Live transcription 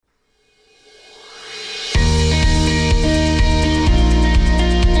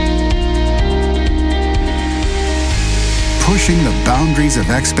pushing the boundaries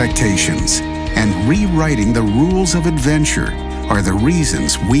of expectations and rewriting the rules of adventure are the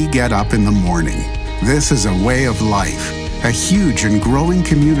reasons we get up in the morning. This is a way of life, a huge and growing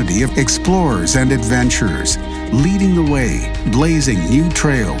community of explorers and adventurers, leading the way, blazing new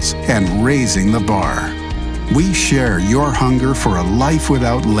trails, and raising the bar. We share your hunger for a life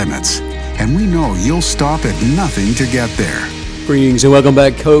without limits, and we know you'll stop at nothing to get there. Greetings and welcome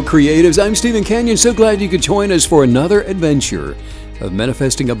back, co-creatives. I'm Stephen Canyon. So glad you could join us for another adventure of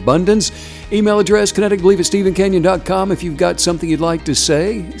manifesting abundance. Email address, kineticbelief@stephencanyon.com. If you've got something you'd like to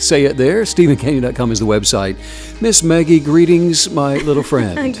say it there. stephencanyon.com is the website. Miss Maggie, greetings, my little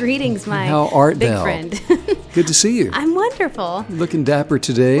friend. Greetings, my How art big thou? friend. Good to see you. I'm wonderful. Looking dapper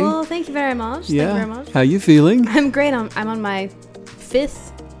today. Well, thank you very much. Yeah. Thank you very much. How you feeling? I'm great. I'm on my 5th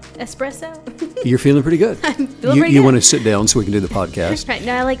espresso. You're feeling pretty good. I'm feeling pretty You good. want to sit down so we can do the podcast? Right.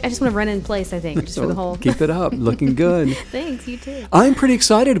 No, I just want to run in place, I think, just for the whole. Keep it up. Looking good. Thanks, you too. I'm pretty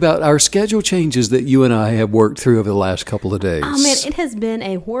excited about our schedule changes that you and I have worked through over the last couple of days. Oh, man, it has been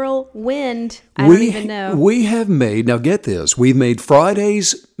a whirlwind. I don't even know. We have made, now get this, we've made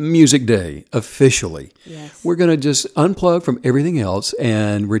Friday's Music Day officially. Yes. We're going to just unplug from everything else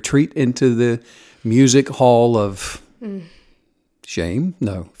and retreat into the music hall of shame?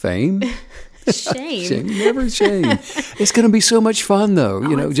 No, fame? Shame. Never shame. It's going to be so much fun, though. It's Just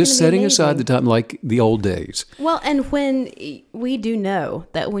gonna be setting aside amazing. the time like the old days. Well, and when we do know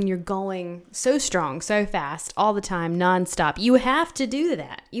that when you're going so strong, so fast, all the time, nonstop, you have to do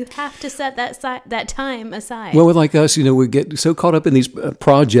that. You have to set that time aside. Well, like us, we get so caught up in these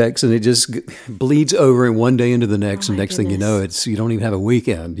projects, and it just bleeds over in one day into the next, and my next thing you goodness. know, you don't even have a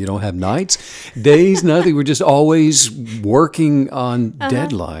weekend. You don't have nights, days, nothing. We're just always working on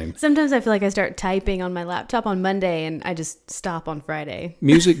deadline. Sometimes I feel like I start typing on my laptop on Monday and I just stop on Friday.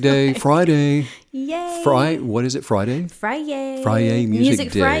 Music Day, Friday. Yay! What is it? Friday? Friday.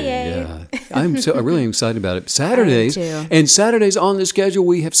 Music Day. Friday. Yeah, I'm really excited about it. Saturdays too. and Saturdays on the schedule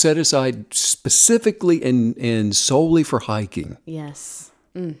we have set aside specifically and solely for hiking. Yes.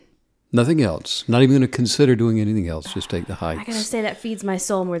 Nothing else. Not even going to consider doing anything else. Just take the I hikes. gotta say that feeds my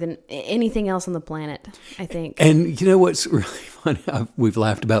soul more than anything else on the planet, I think. And you know what's really funny? We've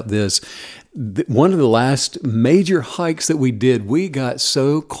laughed about this. One of the last major hikes that we did, we got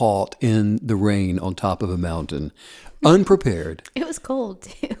so caught in the rain on top of a mountain, unprepared. It was cold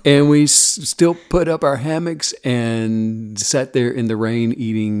too. And we still put up our hammocks and sat there in the rain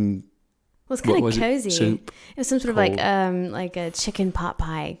eating. It was kind What was of it? cozy. Soup? It was some sort of like a chicken pot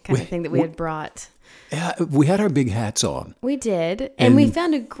pie kind of thing that we had brought. Yeah, we had our big hats on. We did, and we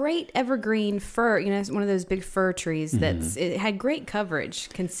found a great evergreen fir. It's one of those big fir trees it had great coverage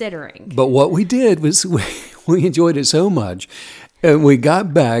considering. But what we did was we enjoyed it so much. And we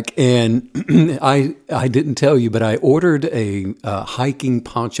got back, and I didn't tell you, but I ordered a hiking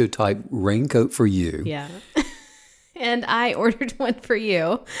poncho type raincoat for you. Yeah. And I ordered one for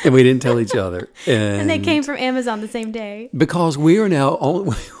you. And we didn't tell each other. And they came from Amazon the same day. Because we are now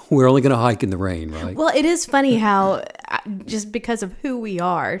we're only going to hike in the rain, right? Well, it is funny how just because of who we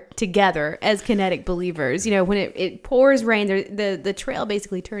are together as kinetic believers, when it pours rain, the trail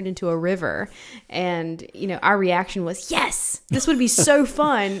basically turned into a river. And, our reaction was, yes, this would be so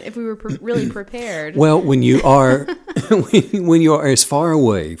fun if we were really prepared. Well, when you are when you are as far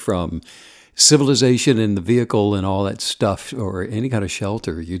away from civilization and the vehicle and all that stuff or any kind of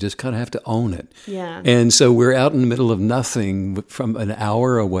shelter, you just kind of have to own it. Yeah. And so we're out in the middle of nothing from an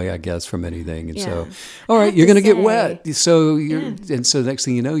hour away, I guess, from anything. And so, all right, you're going to get wet. So and so next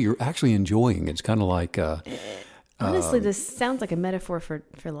thing you know, you're actually enjoying. It's kind of like Honestly, this sounds like a metaphor for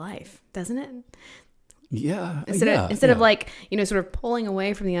life, doesn't it? yeah. Instead of like, sort of pulling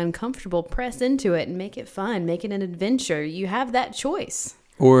away from the uncomfortable, press into it and make it fun, make it an adventure. You have that choice.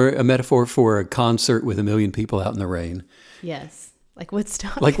 Or a metaphor for a concert with 1 million people out in the rain. Yes. Like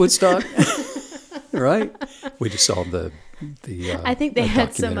Woodstock. Like Woodstock. Right? We just saw the I think they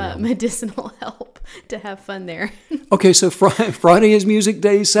had some documentary on- medicinal help to have fun there. Okay, so Friday is music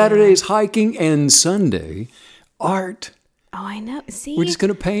day, Saturday is hiking, and Sunday, art. Oh, I know. See? We're just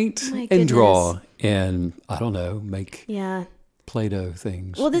going to paint My and draw goodness. and, I don't know, make Yeah. Play-Doh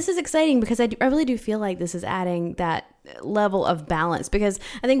things. Well, this is exciting because I really do feel like this is adding that level of balance, because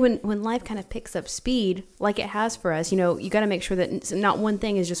I think when life kind of picks up speed like it has for us, you got to make sure that not one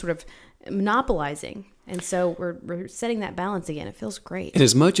thing is just sort of monopolizing. And so we're setting that balance again. It feels great. And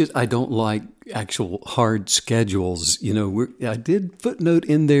as much as I don't like actual hard schedules, I did footnote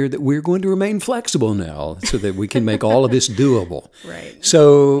in there that we're going to remain flexible now so that we can make all of this doable. Right.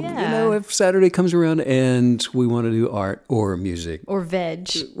 So, Yeah. if Saturday comes around and we want to do art or music. Or veg.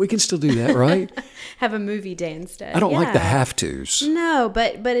 We can still do that, right? Have a movie day instead. I don't like the have-tos. No,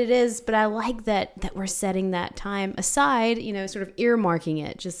 but it is. But I like that we're setting that time aside, sort of earmarking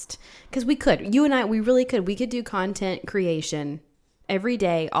it just because we could. You and I, we really could. We could do content creation every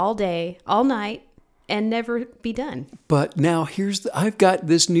day, all night, and never be done. But now I've got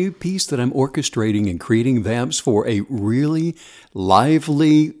this new piece that I'm orchestrating and creating vamps for a really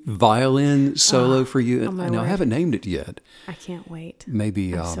lively violin solo for you. my And I word. haven't named it yet. I can't wait.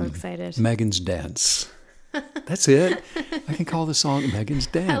 Maybe I'm so excited. Megan's Dance. That's it. I can call the song Megan's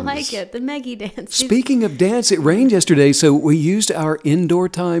Dance. I like it. The Meggie dance. Speaking of dance, it rained yesterday, so we used our indoor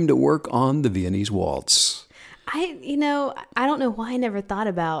time to work on the Viennese waltz. I don't know why I never thought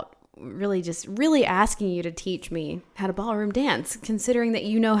about really asking you to teach me how to ballroom dance, considering that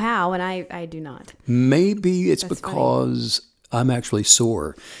you know how and I do not. Maybe it's That's because I'm actually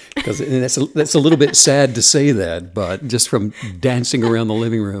sore. Because that's a little bit sad to say that, but just from dancing around the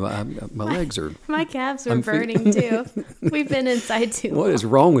living room, my legs are. My calves are burning too. We've been inside too long. What is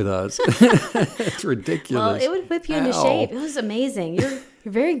wrong with us? It's ridiculous. Well, it would whip you into Ow. shape. It was amazing. You're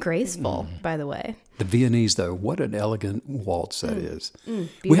very graceful, by the way. The Viennese, though, what an elegant waltz that is. We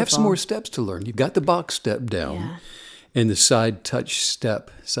have beautiful. some more steps to learn. You've got the box step down Yeah. and the side touch step.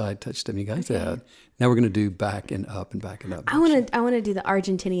 You got that. Now we're going to do back and up and back and up. I want to do the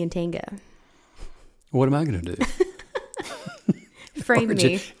Argentinian tango. What am I going to do? Frame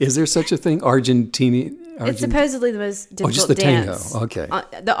me. Is there such a thing? Argentinian? It's supposedly the most difficult just the tango. dance. Okay.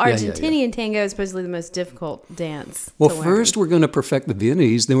 The Argentinian tango is supposedly the most difficult dance. Well, to learn. first we're going to perfect the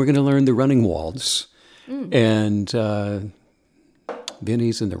Viennese, then we're going to learn the running waltz, and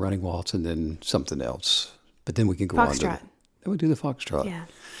Viennese and the running waltz, and then something else. But then we can go on to Foxtrot. then we do the foxtrot. Yeah.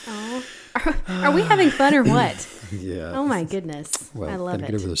 Oh. Are we having fun or what? Yeah. Oh my goodness. Well, I love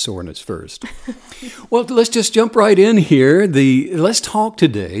gotta get over it. the soreness first. Well, let's just jump right in here. Let's talk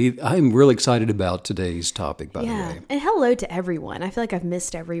today. I'm really excited about today's topic, by the Yeah. way. And hello to everyone. I feel like I've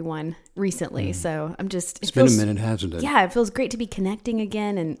missed everyone recently. So I'm just. It's been a minute, hasn't it? Yeah. It feels great to be connecting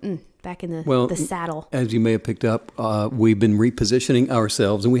again and back in the saddle. As you may have picked up, we've been repositioning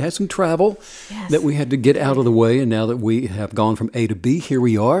ourselves, and we had some travel Yes. that we had to get out of the way. And now that we have gone from A to B, here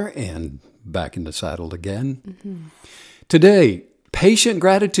we are, and back in the saddle again. Mm-hmm. Today, patient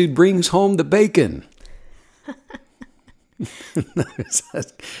gratitude brings home the bacon.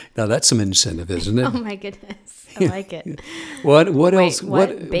 Now that's some incentive, isn't it? Oh my goodness. I like it. What Wait, else?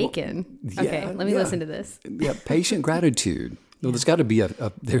 what? Bacon. Yeah, Okay. Let me yeah. listen to this. Yeah, patient gratitude. Well, there's got to be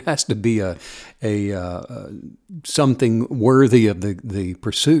there has to be a something worthy of the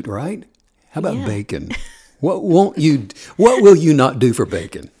pursuit, right? How about Yeah. bacon? What will you not do for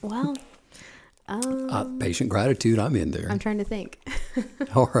bacon? Well, Patient gratitude. I'm in there. I'm trying to think.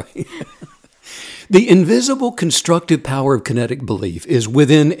 All right. The invisible constructive power of kinetic belief is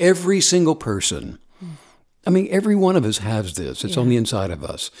within every single person. I mean, every one of us has this. It's on the inside of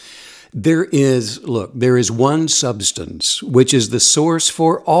us. There is one substance which is the source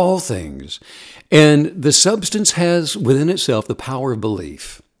for all things. And the substance has within itself the power of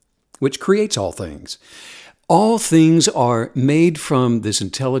belief, which creates all things. All things are made from this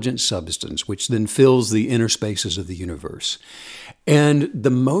intelligent substance, which then fills the inner spaces of the universe. And the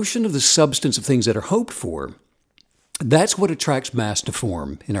motion of the substance of things that are hoped for, that's what attracts mass to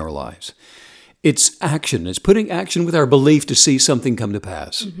form in our lives. It's action. It's putting action with our belief to see something come to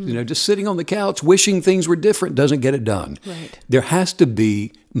pass. Just sitting on the couch wishing things were different doesn't get it done. Right. There has to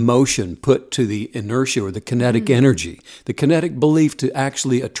be motion put to the inertia or the kinetic energy, the kinetic belief to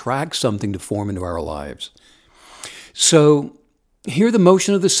actually attract something to form into our lives. So here the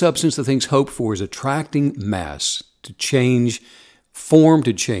motion of the substance the things hoped for is attracting mass to change form,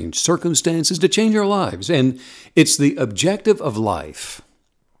 to change circumstances, to change our lives. And it's the objective of life,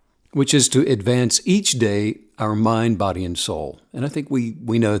 which is to advance each day our mind, body, and soul. And I think we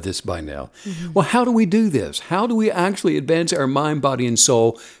know this by now. Well, how do we do this? How do we actually advance our mind, body, and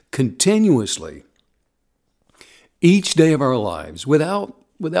soul continuously each day of our lives without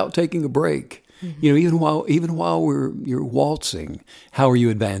taking a break? Even while you're waltzing, how are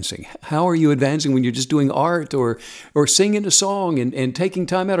you advancing? How are you advancing when you're just doing art or singing a song and taking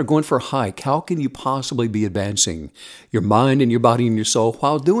time out or going for a hike? How can you possibly be advancing your mind and your body and your soul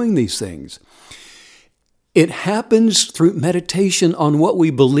while doing these things? It happens through meditation on what we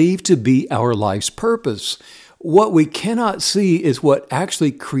believe to be our life's purpose. What we cannot see is what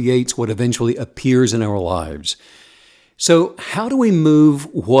actually creates what eventually appears in our lives. So how do we move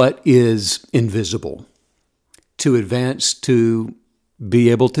what is invisible to advance to be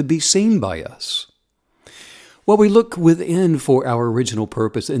able to be seen by us? Well, we look within for our original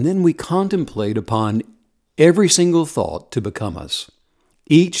purpose, and then we contemplate upon every single thought to become us.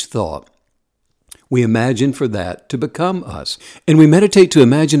 Each thought, we imagine for that to become us. And we meditate to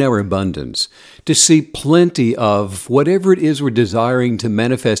imagine our abundance, to see plenty of whatever it is we're desiring to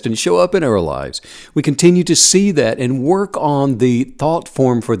manifest and show up in our lives. We continue to see that and work on the thought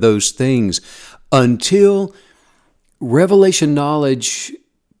form for those things until revelation knowledge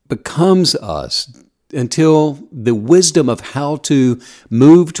becomes us, until the wisdom of how to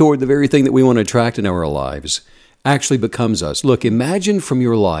move toward the very thing that we want to attract in our lives actually becomes us. Look, imagine from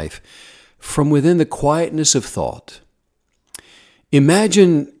your life, from within the quietness of thought.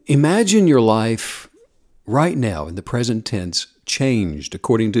 Imagine your life right now in the present tense changed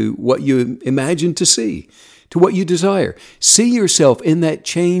according to what you imagine to see, to what you desire. See yourself in that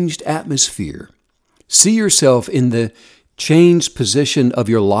changed atmosphere. See yourself in the changed position of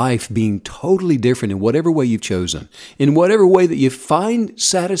your life being totally different in whatever way you've chosen, in whatever way that you find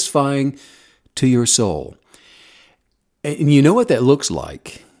satisfying to your soul. And you know what that looks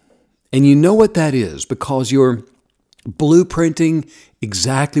like. And you know what that is because you're blueprinting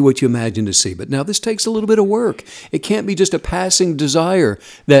exactly what you imagine to see. But now this takes a little bit of work. It can't be just a passing desire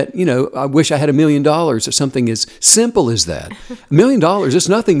that, I wish I had $1 million or something as simple as that. $1 million, there's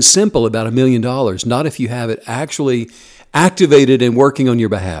nothing simple about $1 million, not if you have it actually activated and working on your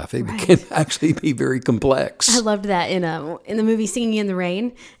behalf. It can actually be very complex. I loved that in the movie Singing in the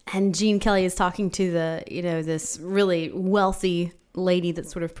Rain, and Gene Kelly is talking to this really wealthy lady that's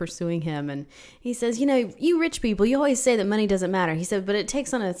sort of pursuing him, and he says, you rich people, you always say that money doesn't matter. He said, but it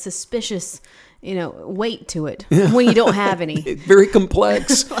takes on a suspicious weight to it when you don't have any. Very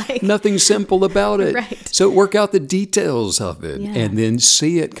complex. Nothing simple about it. Right. So work out the details of it, Yeah. and then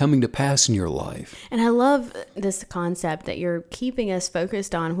see it coming to pass in your life. And I love this concept that you're keeping us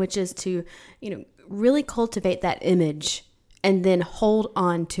focused on, which is to, really cultivate that image and then hold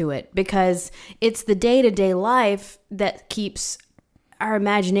on to it, because it's the day-to-day life that keeps our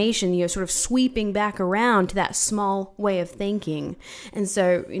imagination, sort of sweeping back around to that small way of thinking. And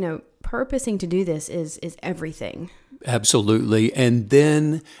so, purposing to do this is everything. Absolutely. And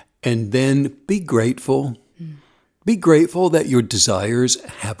then be grateful. Be grateful that your desires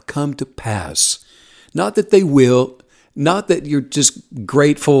have come to pass. Not that they will, not that you're just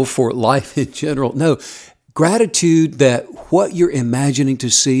grateful for life in general. No, gratitude that what you're imagining to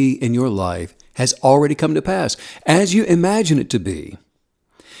see in your life has already come to pass as you imagine it to be.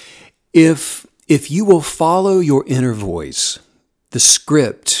 If you will follow your inner voice, the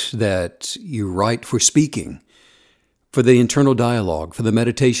script that you write for speaking, for the internal dialogue, for the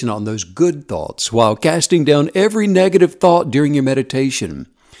meditation on those good thoughts, while casting down every negative thought during your meditation,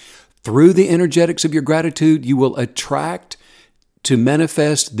 through the energetics of your gratitude, you will attract to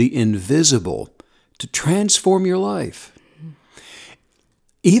manifest the invisible, to transform your life.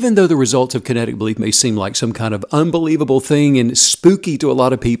 Even though the results of kinetic belief may seem like some kind of unbelievable thing and spooky to a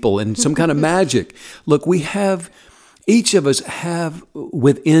lot of people and some kind of magic, look, each of us have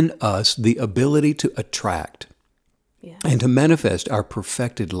within us the ability to attract and to manifest our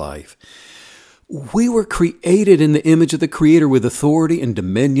perfected life. We were created in the image of the Creator with authority and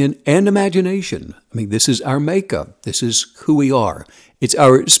dominion and imagination. I mean, this is our makeup. This is who we are. It's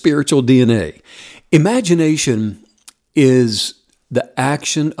our spiritual DNA. Imagination is the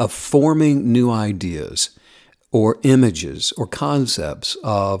action of forming new ideas or images or concepts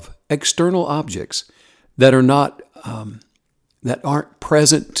of external objects that are not that aren't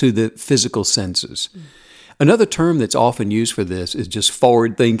present to the physical senses. Another term that's often used for this is just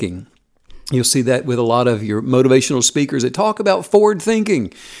forward thinking. You'll see that with a lot of your motivational speakers that talk about forward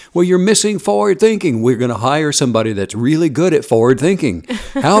thinking. Well, you're missing forward thinking. We're going to hire somebody that's really good at forward thinking.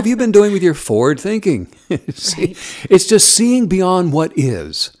 How have you been doing with your forward thinking? See, it's just seeing beyond what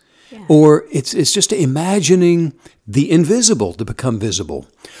is. Yeah. Or it's just imagining the invisible to become visible.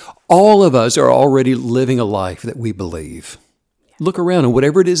 All of us are already living a life that we believe. Look around, and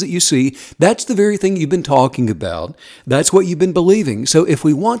whatever it is that you see, that's the very thing you've been talking about. That's what you've been believing. So if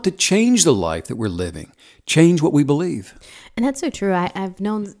we want to change the life that we're living, change what we believe. And that's so true. I've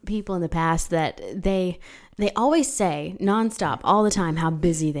known people in the past that they always say nonstop all the time how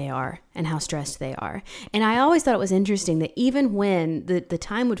busy they are and how stressed they are. And I always thought it was interesting that even when the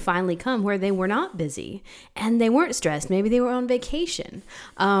time would finally come where they were not busy and they weren't stressed, maybe they were on vacation,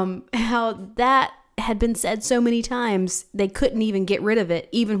 how that had been said so many times they couldn't even get rid of it,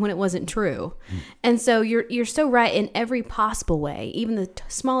 even when it wasn't true. And so you're so right in every possible way, even the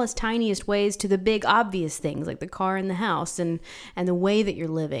smallest, tiniest ways to the big, obvious things like the car and the house and the way that you're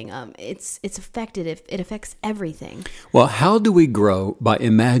living. It's affected. It affects everything. Well, how do we grow? By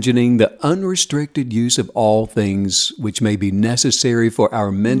imagining the unrestricted use of all things which may be necessary for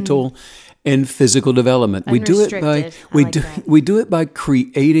our mental and physical development. We do it by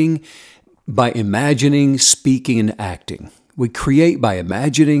creating, by imagining, speaking, and acting. We create by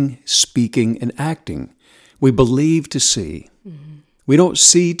imagining, speaking, and acting. We believe to see. We don't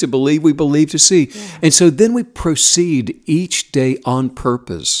see to believe, we believe to see. Yeah. And so then we proceed each day on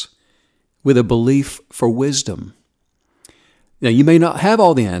purpose with a belief for wisdom. Now, you may not have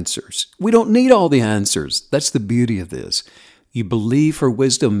all the answers. We don't need all the answers. That's the beauty of this. You believe for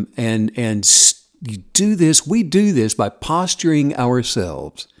wisdom, and you do this. We do this by posturing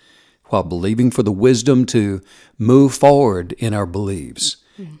ourselves while believing for the wisdom to move forward in our beliefs,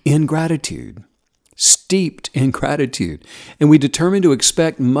 in gratitude, steeped in gratitude. And we determine to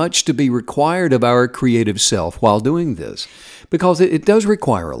expect much to be required of our creative self while doing this, because it does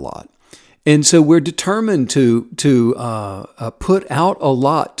require a lot. And so we're determined to put out a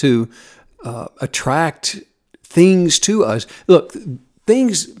lot to attract things to us. Look,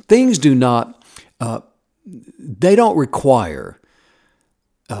 things do not, they don't require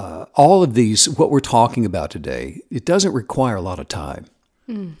all of these, what we're talking about today. It doesn't require a lot of time.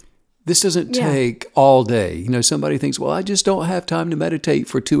 This doesn't take all day. You know, somebody thinks, well, I just don't have time to meditate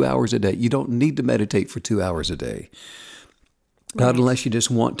for 2 hours a day. You don't need to meditate for 2 hours a day. Not unless you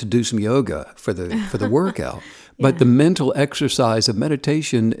just want to do some yoga for the workout. But the mental exercise of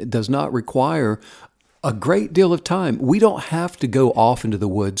meditation does not require a great deal of time. We don't have to go off into the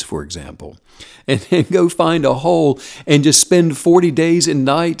woods, for example, and go find a hole and just spend 40 days and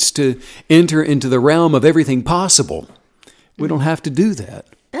nights to enter into the realm of everything possible. We don't have to do that.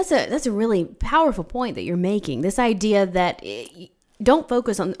 That's a really powerful point that you're making. This idea that don't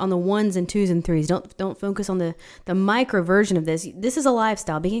focus on the ones and twos and threes. Don't focus on the micro version of this. This is a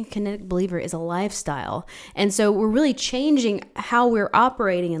lifestyle. Being a kinetic believer is a lifestyle. And so we're really changing how we're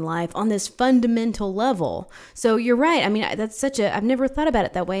operating in life on this fundamental level. So you're right. I mean, I've never thought about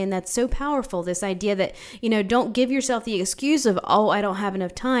it that way. And that's so powerful. This idea that, don't give yourself the excuse of, I don't have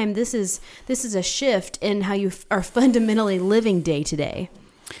enough time. This is a shift in how you are fundamentally living day to day.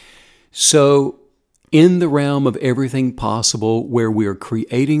 So in the realm of everything possible, where we are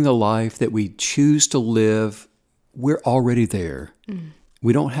creating the life that we choose to live, we're already there.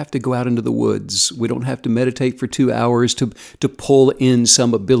 We don't have to go out into the woods. We don't have to meditate for 2 hours to pull in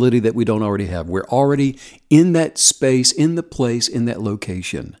some ability that we don't already have. We're already in that space, in the place, in that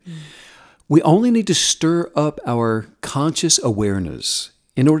location. We only need to stir up our conscious awareness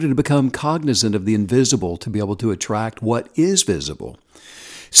in order to become cognizant of the invisible, to be able to attract what is visible.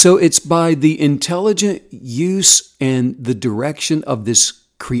 So it's by the intelligent use and the direction of this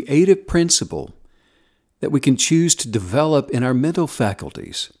creative principle that we can choose to develop in our mental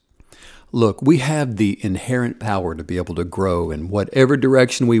faculties. Look, we have the inherent power to be able to grow in whatever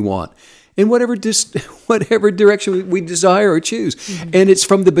direction we want, in whatever direction we desire or choose. And it's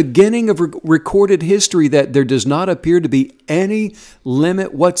from the beginning of recorded history that there does not appear to be any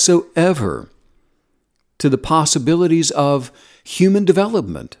limit whatsoever to the possibilities of human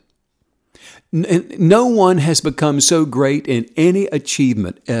development. No one has become so great in any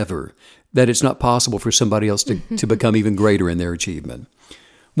achievement ever that it's not possible for somebody else to become even greater in their achievement.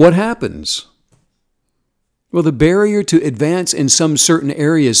 What happens? Well, the barrier to advance in some certain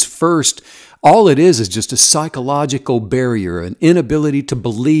areas first, all it is just a psychological barrier, an inability to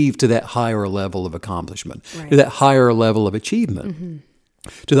believe to that higher level of accomplishment, to that higher level of achievement,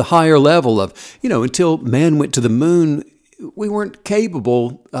 to the higher level of, until man went to the moon, we weren't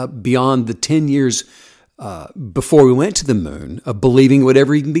capable beyond the 10 years before we went to the moon of believing it would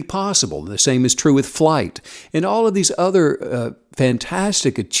ever even be possible. The same is true with flight and all of these other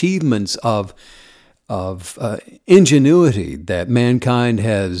fantastic achievements of ingenuity that mankind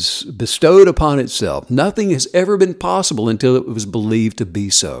has bestowed upon itself. Nothing has ever been possible until it was believed to be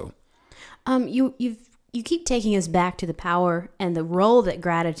so. You keep taking us back to the power and the role that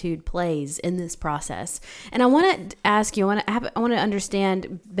gratitude plays in this process. And I want to ask you, I want to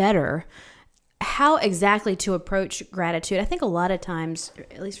understand better how exactly to approach gratitude. I think a lot of times,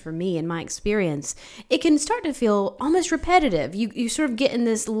 at least for me in my experience, it can start to feel almost repetitive. You sort of get in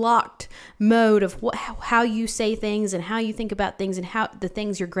this locked mode of how you say things and how you think about things and how the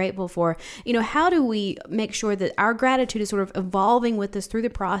things you're grateful for. How do we make sure that our gratitude is sort of evolving with us through the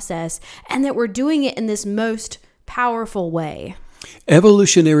process and that we're doing it in this most powerful way?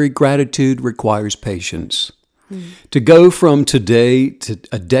 Evolutionary gratitude requires patience. To go from today to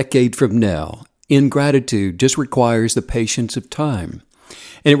a decade from now in gratitude just requires the patience of time.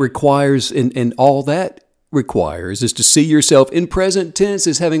 And it requires, and all that requires is to see yourself in present tense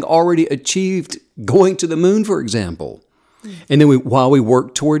as having already achieved going to the moon, for example. And then while we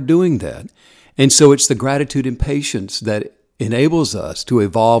work toward doing that. And so it's the gratitude and patience that enables us to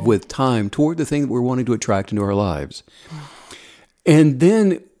evolve with time toward the thing that we're wanting to attract into our lives. And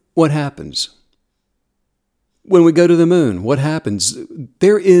then what happens? When we go to the moon, what happens?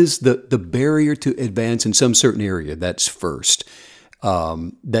 There is the barrier to advance in some certain area. That's first.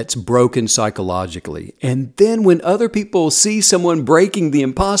 That's broken psychologically. And then when other people see someone breaking the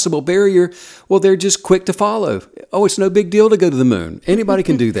impossible barrier, well, they're just quick to follow. Oh, it's no big deal to go to the moon. Anybody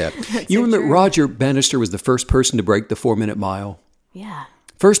can do that. You remember Roger Bannister was the first person to break the 4-minute mile? Yeah.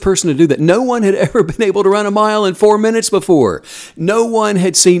 First person to do that. No one had ever been able to run a mile in 4 minutes before. No one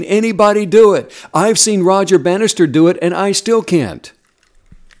had seen anybody do it. I've seen Roger Bannister do it, and I still can't.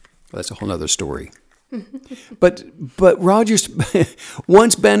 Well, that's a whole other story. But Rogers,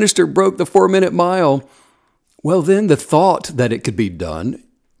 once Bannister broke the 4-minute mile, well, then the thought that it could be done,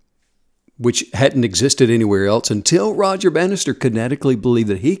 which hadn't existed anywhere else until Roger Bannister kinetically believed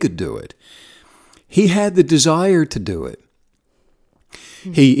that he could do it. He had the desire to do it.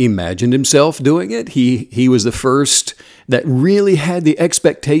 He imagined himself doing it. He was the first that really had the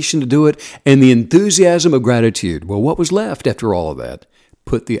expectation to do it and the enthusiasm of gratitude. Well, what was left after all of that?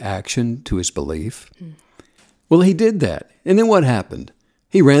 Put the action to his belief. Well, he did that. And then what happened?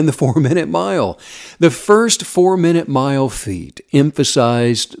 He ran the 4-minute mile. The first 4-minute mile feat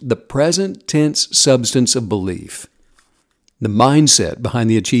emphasized the present tense substance of belief. The mindset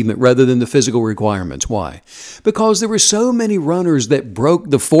behind the achievement rather than the physical requirements. Why? Because there were so many runners that broke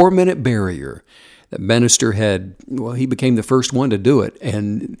the 4-minute barrier that Bannister had, well, he became the first one to do it.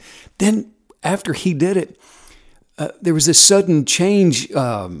 And then after he did it, there was this sudden change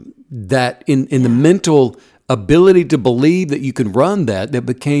that in the mental ability to believe that you can run that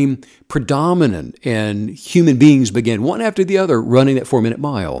became predominant, and human beings began one after the other running that 4-minute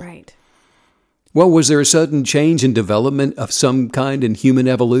mile. Right. Well, was there a sudden change in development of some kind in human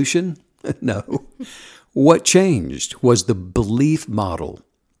evolution? No. What changed was the belief model.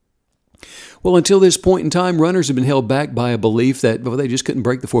 Well, until this point in time, runners have been held back by a belief that they just couldn't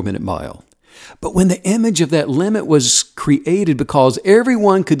break the 4-minute mile. But when the image of that limit was created because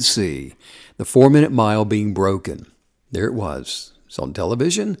everyone could see the 4-minute mile being broken, there it was. It's on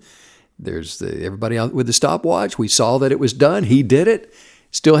television. There's everybody out with the stopwatch. We saw that it was done. He did it.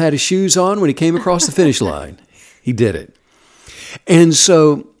 Still had his shoes on when he came across the finish line. He did it. And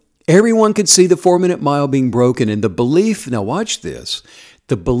so everyone could see the 4-minute mile being broken. And the belief, now watch this,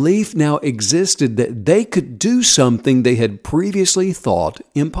 the belief now existed that they could do something they had previously thought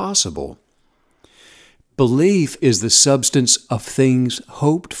impossible. Belief is the substance of things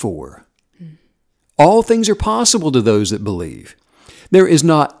hoped for. All things are possible to those that believe. There is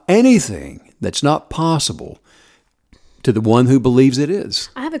not anything that's not possible to the one who believes it is.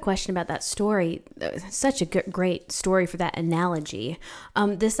 I have a question about that story. Such a great story for that analogy.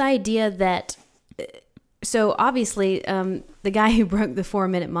 This idea that, so obviously the guy who broke the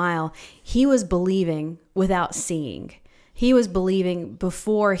 4-minute mile, he was believing without seeing. He was believing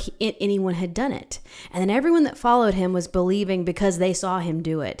before anyone had done it. And then everyone that followed him was believing because they saw him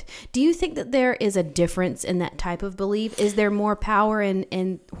do it. Do you think that there is a difference in that type of belief? Is there more power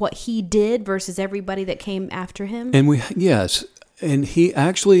in what he did versus everybody that came after him? And yes. And he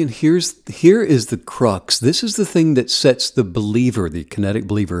actually, and here is the crux. This is the thing that sets the believer, the kinetic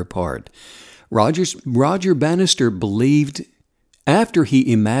believer, apart. Roger Bannister believed after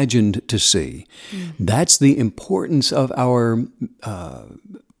he imagined to see. That's the importance of our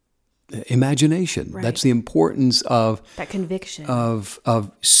imagination. Right. That's the importance of that conviction of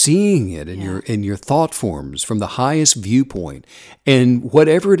seeing it in your thought forms from the highest viewpoint, and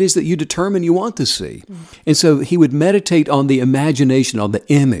whatever it is that you determine you want to see. And so he would meditate on the imagination, on the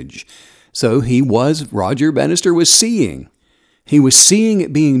image. So Roger Bannister was seeing. He was seeing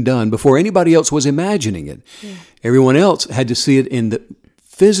it being done before anybody else was imagining it. Yeah. Everyone else had to see it in the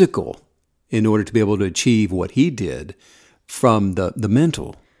physical in order to be able to achieve what he did from the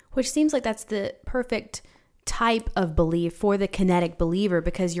mental. Which seems like that's the perfect type of belief for the kinetic believer,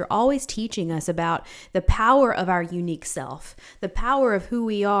 because you're always teaching us about the power of our unique self, the power of who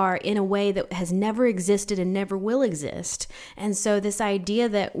we are in a way that has never existed and never will exist. And so this idea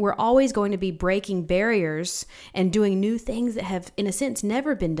that we're always going to be breaking barriers and doing new things that have, in a sense,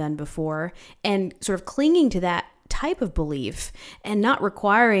 never been done before, and sort of clinging to that type of belief and not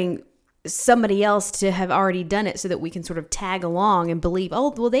requiring somebody else to have already done it so that we can sort of tag along and believe,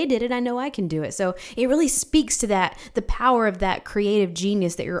 oh, well, they did it, I know I can do it. So it really speaks to that, the power of that creative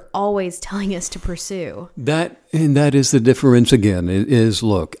genius that you're always telling us to pursue. That is the difference again, is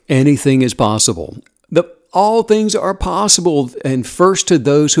look, anything is possible. All things are possible, and first to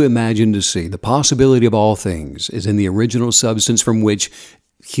those who imagine to see. The possibility of all things is in the original substance from which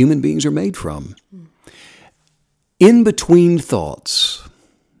human beings are made from. In between thoughts,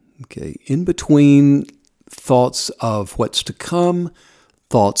 in between thoughts of what's to come,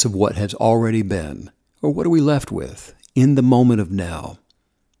 thoughts of what has already been, or what are we left with in the moment of now?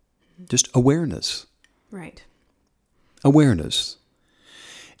 Just awareness. Right. Awareness.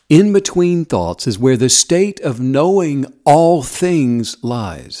 In between thoughts is where the state of knowing all things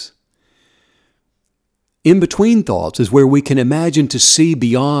lies. In between thoughts is where we can imagine to see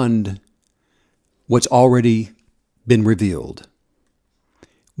beyond what's already been revealed.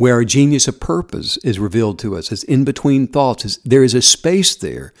 Where our genius of purpose is revealed to us, as in between thoughts, there is a space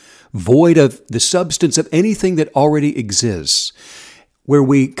there, void of the substance of anything that already exists, where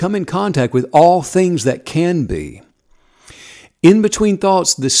we come in contact with all things that can be. In between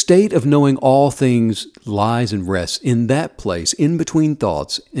thoughts, the state of knowing all things lies and rests in that place, in between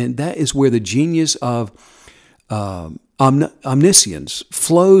thoughts, and that is where the genius of omniscience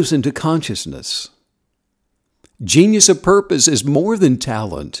flows into consciousness. Genius of purpose is more than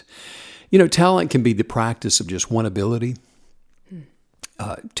talent. Talent can be the practice of just one ability.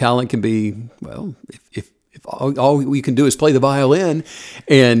 Talent can be, well, if all you can do is play the violin,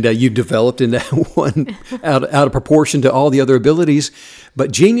 and you've developed into one out of proportion to all the other abilities.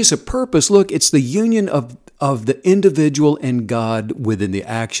 But genius of purpose, look, it's the union of the individual and God within the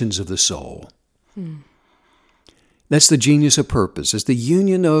actions of the soul. That's the genius of purpose. It's the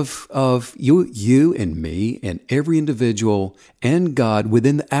union of you and me and every individual and God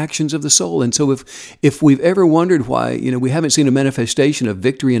within the actions of the soul. And so if we've ever wondered why, we haven't seen a manifestation of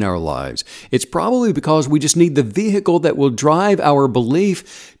victory in our lives, it's probably because we just need the vehicle that will drive our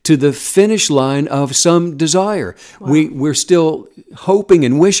belief to the finish line of some desire. Wow. We're still hoping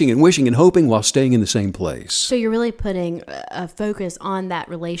and wishing and hoping while staying in the same place. So you're really putting a focus on that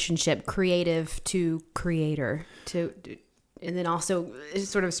relationship, creative to creator, and then also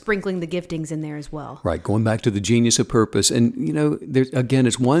sort of sprinkling the giftings in there as well. Right, going back to the genius of purpose. And,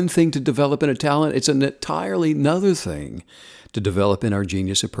 it's one thing to develop in a talent. It's an entirely another thing to develop in our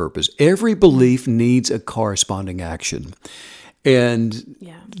genius of purpose. Every belief needs a corresponding action. And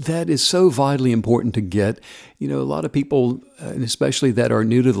that is so vitally important to get. A lot of people, and especially that are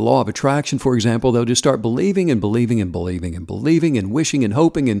new to the law of attraction, for example, they'll just start believing and believing and believing and believing and wishing and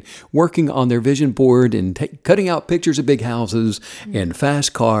hoping and working on their vision board and cutting out pictures of big houses and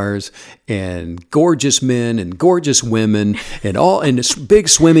fast cars and gorgeous men and gorgeous women and this big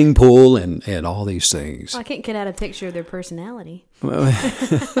swimming pool and all these things. Well, I can't get out a picture of their personality. Right.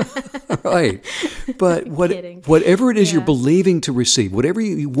 But whatever it is you're believing to receive, whatever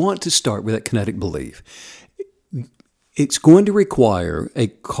you want to start with that kinetic belief, it's going to require a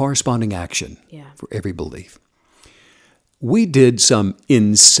corresponding action for every belief. We did some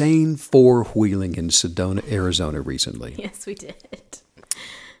insane four-wheeling in Sedona, Arizona recently. Yes, we did.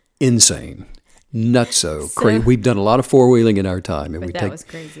 Insane. Nutso. Crazy. We've done a lot of four-wheeling in our time. And that was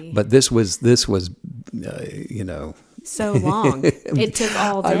crazy. But this was so long. It took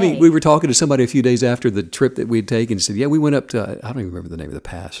all day. I mean, we were talking to somebody a few days after the trip that we had taken and said, we went up to, I don't even remember the name of the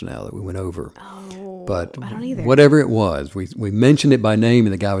pass now that we went over. Oh, but I don't either. Whatever it was, we mentioned it by name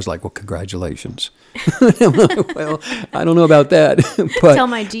and the guy was like, well, congratulations. I'm like, well, I don't know about that. But tell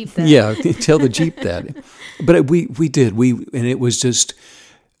my Jeep that. Yeah, tell the Jeep that. But we did. And it was just...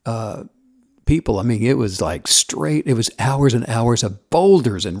 people, I mean, it was like it was hours and hours of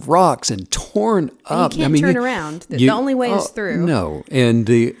boulders and rocks and torn up. You can't turn around. The only way is through. No. And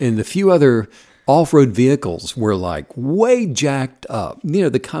the few other off-road vehicles were like way jacked up.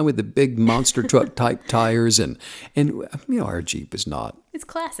 The kind with the big monster truck type tires and our Jeep is not. It's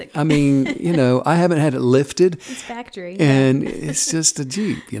classic. I mean, I haven't had it lifted. It's factory. And it's just a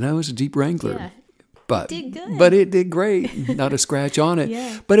Jeep, it's a Jeep Wrangler. Yeah. But it did good. But it did great. Not a scratch on it.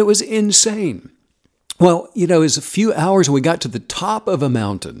 Yeah. But it was insane. Well, it was a few hours and we got to the top of a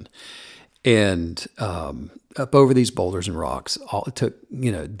mountain and up over these boulders and rocks. It took,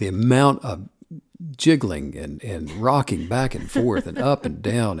 the amount of jiggling and rocking back and forth and up and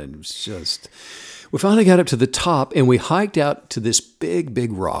down. And it was just, we finally got up to the top and we hiked out to this big,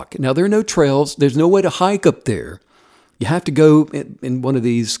 big rock. Now, there are no trails. There's no way to hike up there. You have to go in one of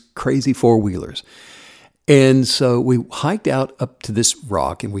these crazy four-wheelers. And so we hiked out up to this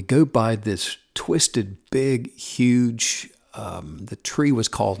rock and we go by this twisted, big, huge the tree was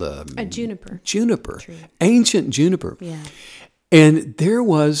called A juniper. Juniper, tree. ancient juniper. Yeah. And there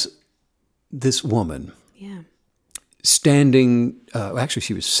was this woman Yeah. standing, actually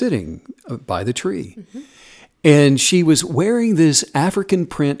she was sitting by the tree. And she was wearing this African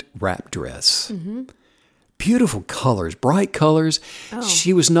print wrap dress. Beautiful colors, bright colors.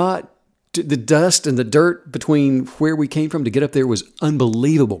 She was not, the dust and the dirt between where we came from to get up there was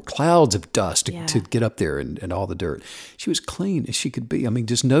unbelievable. Clouds of dust to get up there and all the dirt. She was clean as she could be. I mean,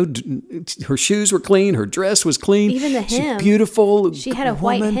 just her shoes were clean. Her dress was clean. Even the hem. She's beautiful. She had a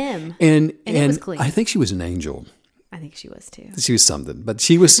white hem. And it was clean. I think she was an angel. I think she was too. She was something, but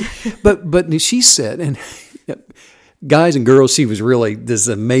she was, but she said, and guys and girls, she was really this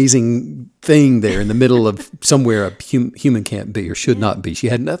amazing thing there in the middle of somewhere a human can't be or should not be. She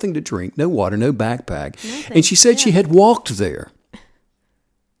had nothing to drink, no water, no backpack. Nothing. And she said she had walked there.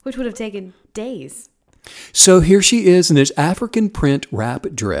 Which would have taken days. So here she is in this African print wrap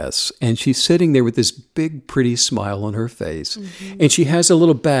dress, and she's sitting there with this big, pretty smile on her face. And she has a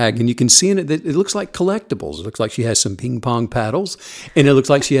little bag, and you can see in it that it looks like collectibles. It looks like she has some ping pong paddles, and it looks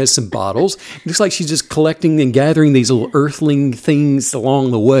like she has some bottles. It looks like she's just collecting and gathering these little earthling things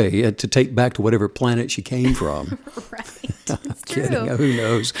along the way to take back to whatever planet she came from. Right. I'm It's kidding. true. Who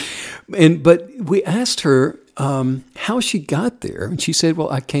knows? But we asked her how she got there. And she said,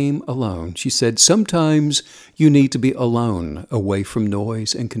 well, I came alone. She said, sometimes you need to be alone, away from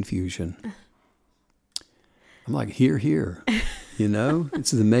noise and confusion. I'm like, here. You know,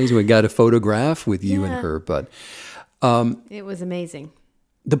 it's amazing. We got a photograph with you and her. But It was amazing.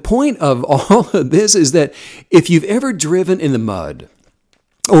 the point of all of this is that if you've ever driven in the mud,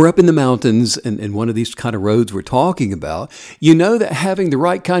 or up in the mountains and one of these kind of roads we're talking about, you know that having the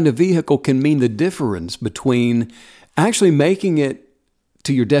right kind of vehicle can mean the difference between actually making it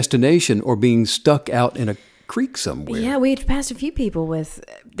to your destination or being stuck out in a creek somewhere. Yeah, we had passed a few people with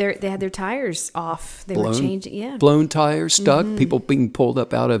they had their tires off. They were changing. Yeah. Blown tires, stuck, people being pulled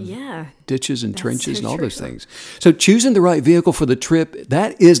up out of Yeah. ditches and trenches so and all true. those things. So choosing the right vehicle for the trip,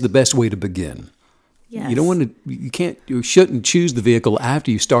 that is the best way to begin. Yes. You don't want to, you shouldn't choose the vehicle after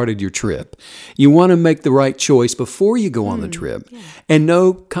you started your trip. You want to make the right choice before you go on the trip and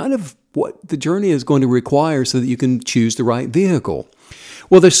know kind of what the journey is going to require so that you can choose the right vehicle.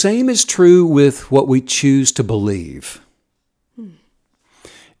 Well, the same is true with what we choose to believe.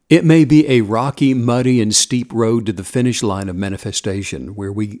 It may be a rocky, muddy, and steep road to the finish line of manifestation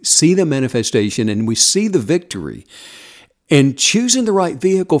where we see the manifestation and we see the victory. And choosing the right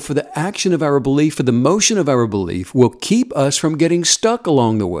vehicle for the action of our belief, for the motion of our belief, will keep us from getting stuck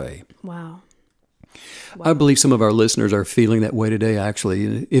along the way. Wow. I believe some of our listeners are feeling that way today,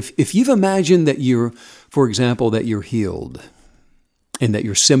 actually. If you've imagined that you're, for example, that you're healed and that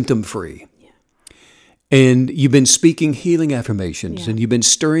you're symptom-free, and you've been speaking healing affirmations, and you've been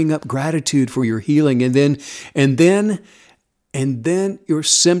stirring up gratitude for your healing, and then your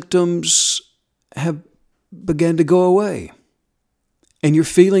symptoms have begun to go away. And you're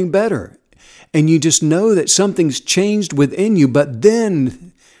feeling better. And you just know that something's changed within you. But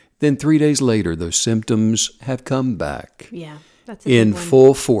then 3 days later, those symptoms have come back. Yeah. That's a In big one.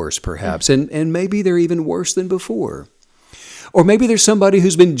 full force, perhaps. And maybe they're even worse than before. Or maybe there's somebody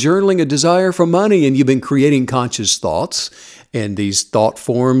who's been journaling a desire for money and you've been creating conscious thoughts and these thought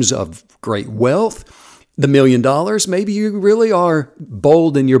forms of great wealth. The $1 million, maybe you really are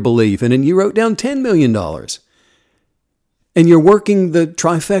bold in your belief. And then you wrote down $10 million. And you're working the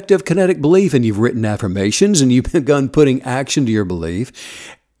trifecta of kinetic belief, and you've written affirmations, and you've begun putting action to your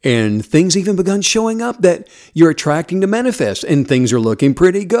belief. And things even begun showing up that you're attracting to manifest, and things are looking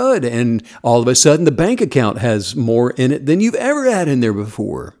pretty good. And all of a sudden, the bank account has more in it than you've ever had in there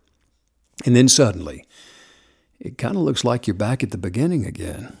before. And then suddenly, it kind of looks like you're back at the beginning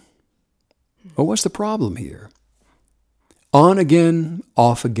again. Well, what's the problem here? On again,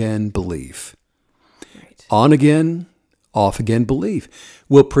 off again belief. Right. On again, off again belief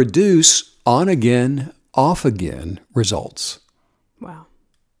will produce on again, off again results. Wow.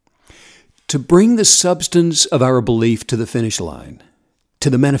 To bring the substance of our belief to the finish line, to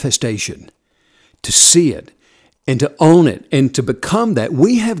the manifestation, to see it, and to own it, and to become that,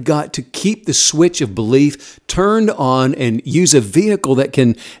 we have got to keep the switch of belief turned on and use a vehicle that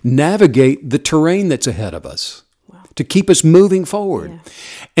can navigate the terrain that's ahead of us. To keep us moving forward. Yeah.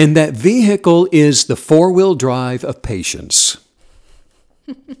 And that vehicle is the four-wheel drive of patience.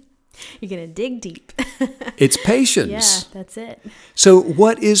 You're going to dig deep. It's patience. Yeah, that's it. So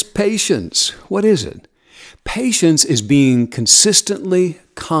what is patience? What is it? Patience is being consistently,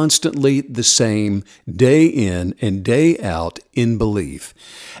 constantly the same day in and day out in belief.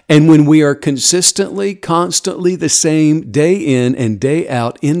 And when we are consistently, constantly the same day in and day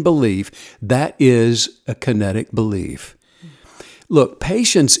out in belief, that is a kinetic belief. Look,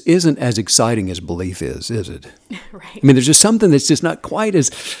 patience isn't as exciting as belief is it? Right. I mean, there's just something that's just not quite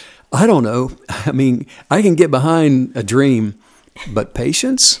as, I don't know. I mean, I can get behind a dream, but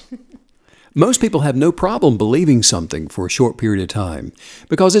patience? Most people have no problem believing something for a short period of time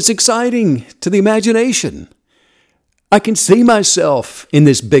because it's exciting to the imagination. I can see myself in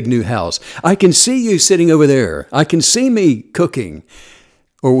this big new house. I can see you sitting over there. I can see me cooking.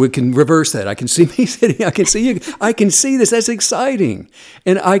 Or we can reverse that. I can see me sitting. I can see you. I can see this. That's exciting.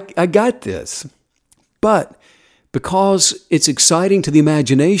 And I got this. But because it's exciting to the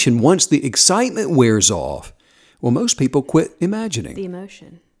imagination, once the excitement wears off, well, most people quit imagining. The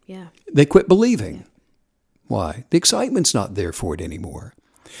emotion. Yeah. They quit believing. Why? The excitement's not there for it anymore.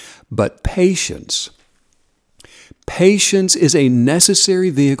 But patience is a necessary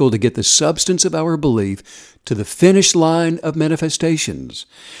vehicle to get the substance of our belief to the finish line of manifestations.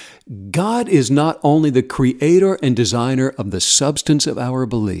 God is not only the creator and designer of the substance of our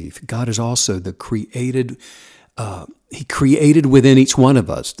belief, God is also the created, He created within each one of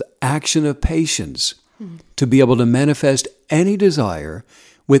us the action of patience to be able to manifest any desire,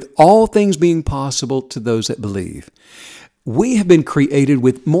 with all things being possible to those that believe. We have been created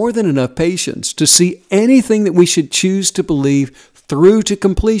with more than enough patience to see anything that we should choose to believe through to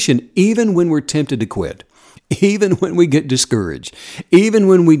completion, even when we're tempted to quit, even when we get discouraged, even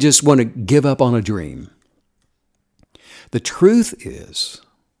when we just want to give up on a dream. The truth is,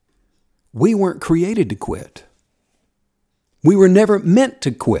 we weren't created to quit. We were never meant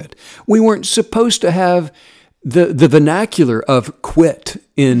to quit. We weren't supposed to have the vernacular of quit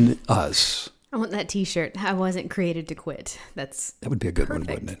in us. I want that T-shirt. I wasn't created to quit. That would be a good perfect.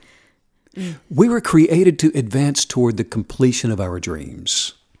 one, wouldn't it? We were created to advance toward the completion of our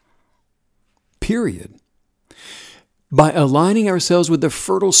dreams. Period. By aligning ourselves with the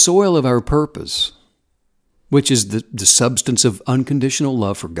fertile soil of our purpose, which is the substance of unconditional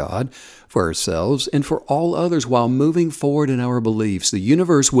love for God, for ourselves, and for all others, while moving forward in our beliefs, the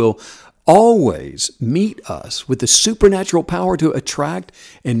universe will always meet us with the supernatural power to attract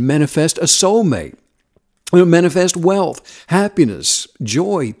and manifest a soulmate. Manifest wealth, happiness,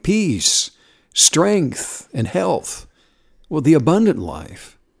 joy, peace, strength, and health. Well, the abundant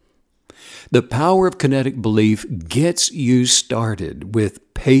life. The power of kinetic belief gets you started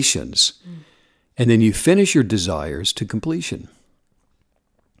with patience, and then you finish your desires to completion.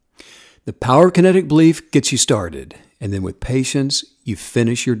 The power of kinetic belief gets you started, and then with patience, you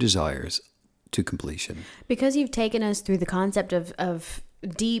finish your desires to completion. Because you've taken us through the concept of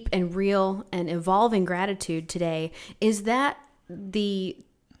deep and real and evolving gratitude today, is that the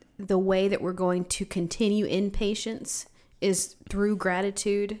way that we're going to continue in patience is through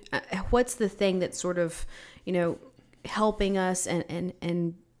gratitude? What's the thing that's sort of, helping us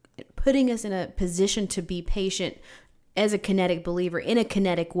and putting us in a position to be patient as a kinetic believer in a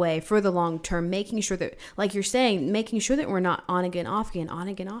kinetic way for the long term, making sure that, like you're saying, making sure that we're not on again, off again, on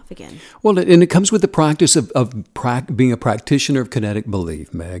again, off again. Well, and it comes with the practice of being a practitioner of kinetic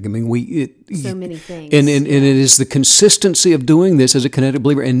belief, Meg. I mean, so many things. And it is the consistency of doing this as a kinetic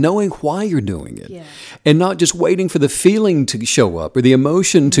believer and knowing why you're doing it. Yeah. And not just waiting for the feeling to show up or the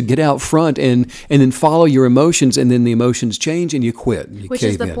emotion to get out front and then follow your emotions, and then the emotions change and you quit. Which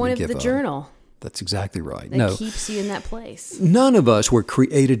is the point of the journal. That's exactly right. That keeps you in that place. None of us were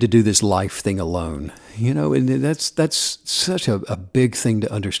created to do this life thing alone. And that's such a big thing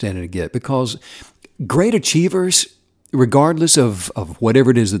to understand and to get, because great achievers, regardless of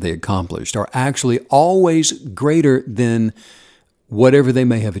whatever it is that they accomplished, are actually always greater than whatever they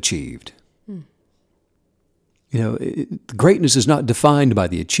may have achieved. Greatness is not defined by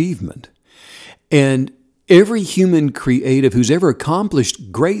the achievement. And every human creative who's ever accomplished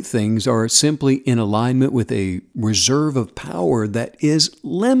great things are simply in alignment with a reserve of power that is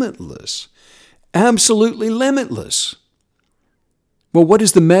limitless, absolutely limitless. Well, what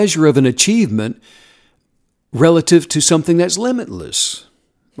is the measure of an achievement relative to something that's limitless?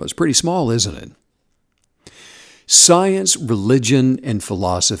 Well, it's pretty small, isn't it? Science, religion, and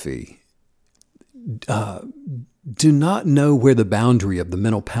philosophy do not know where the boundary of the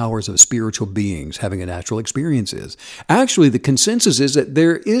mental powers of spiritual beings having a natural experience is. Actually, the consensus is that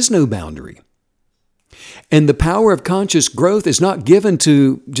there is no boundary. And the power of conscious growth is not given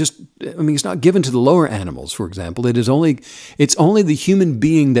to it's not given to the lower animals, for example. It's only the human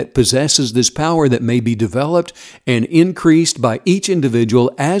being that possesses this power that may be developed and increased by each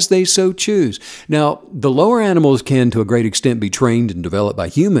individual as they so choose. Now, the lower animals can, to a great extent, be trained and developed by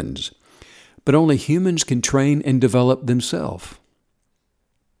humans, but only humans can train and develop themselves.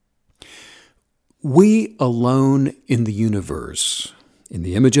 We alone in the universe, in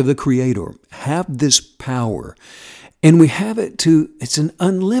the image of the Creator, have this power. And we have it's an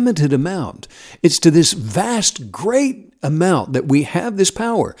unlimited amount. It's to this vast, great amount that we have this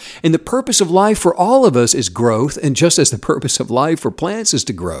power. And the purpose of life for all of us is growth. And just as the purpose of life for plants is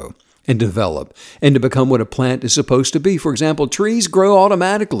to grow and develop and to become what a plant is supposed to be. For example, trees grow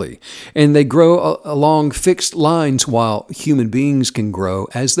automatically and they grow along fixed lines while human beings can grow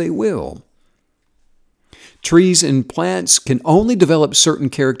as they will. Trees and plants can only develop certain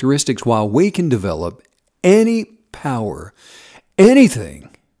characteristics while we can develop any power, anything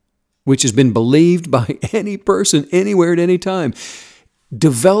which has been believed by any person, anywhere at any time.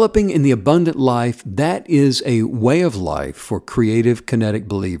 Developing in the abundant life, that is a way of life for creative, kinetic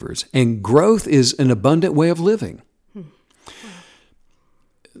believers. And growth is an abundant way of living.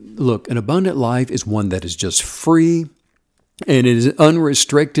 Look, an abundant life is one that is just free, and it is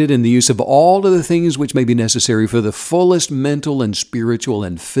unrestricted in the use of all of the things which may be necessary for the fullest mental and spiritual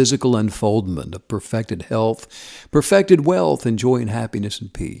and physical unfoldment of perfected health, perfected wealth, and joy and happiness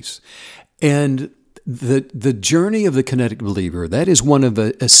and peace. And the journey of the kinetic believer, that is one of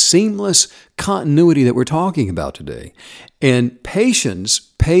a seamless continuity that we're talking about today. And patience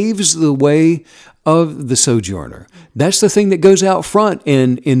paves the way of the sojourner. That's the thing that goes out front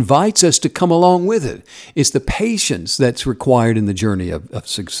and invites us to come along with it. It's the patience that's required in the journey of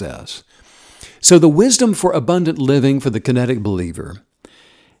success. So the wisdom for abundant living for the kinetic believer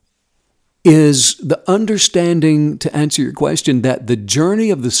is the understanding, to answer your question, that the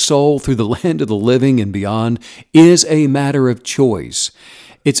journey of the soul through the land of the living and beyond is a matter of choice.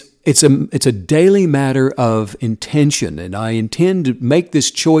 It's a daily matter of intention, and I intend to make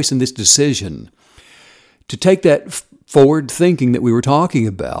this choice and this decision to take that forward thinking that we were talking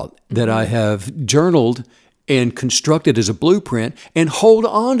about, that I have journaled and constructed as a blueprint, and hold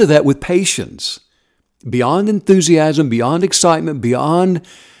on to that with patience, beyond enthusiasm, beyond excitement, beyond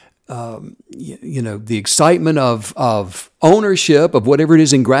the excitement of ownership of whatever it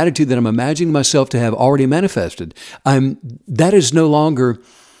is in gratitude that I'm imagining myself to have already manifested. That is no longer,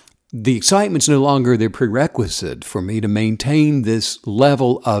 the excitement's no longer the prerequisite for me to maintain this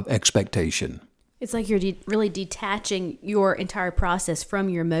level of expectation. It's like you're really detaching your entire process from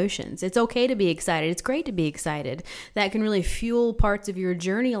your emotions. It's okay to be excited. It's great to be excited. That can really fuel parts of your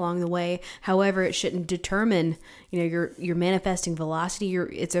journey along the way. However, it shouldn't determine, your manifesting velocity.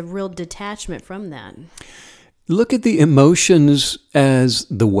 It's a real detachment from that. Look at the emotions as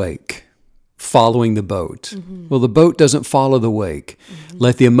the wake following the boat. Mm-hmm. Well, the boat doesn't follow the wake. Mm-hmm.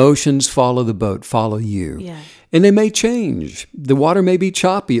 Let the emotions follow the boat, follow you. Yeah. And they may change. The water may be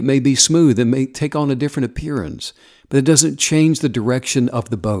choppy. It may be smooth. It may take on a different appearance. But it doesn't change the direction of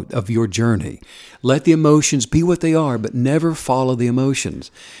the boat, of your journey. Let the emotions be what they are, but never follow the emotions.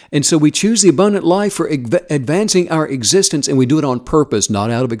 And so we choose the abundant life for advancing our existence, and we do it on purpose,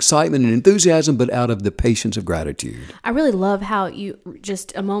 not out of excitement and enthusiasm, but out of the patience of gratitude. I really love how you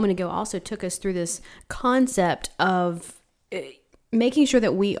just a moment ago also took us through this concept of making sure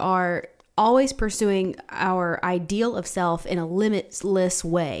that we are always pursuing our ideal of self in a limitless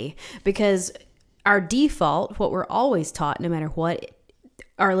way, because our default, what we're always taught, no matter what,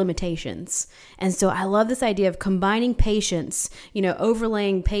 are limitations. And so I love this idea of combining patience,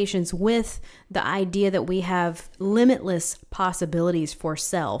 overlaying patience with the idea that we have limitless possibilities for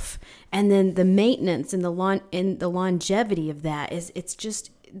self. And then the maintenance and the longevity of that it's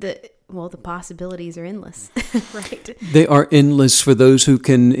just the possibilities are endless, right? They are endless for those who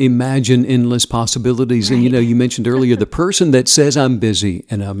can imagine endless possibilities. Right. And you mentioned earlier the person that says, I'm busy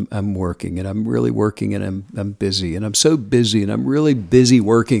and I'm working and I'm really working and I'm busy and I'm so busy and I'm really busy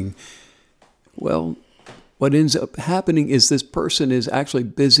working. Well, what ends up happening is this person is actually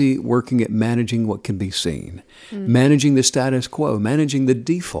busy working at managing what can be seen, managing the status quo, managing the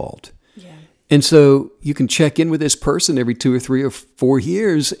default. And so you can check in with this person every 2 or 3 or 4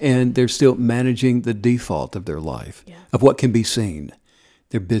 years, and they're still managing the default of their life, of what can be seen.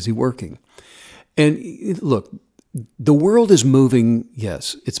 They're busy working. And look, the world is moving,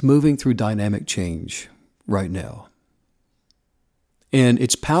 yes, it's moving through dynamic change right now. And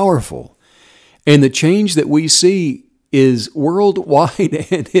it's powerful. And the change that we see is worldwide,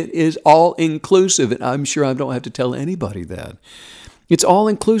 and it is all inclusive. And I'm sure I don't have to tell anybody that. It's all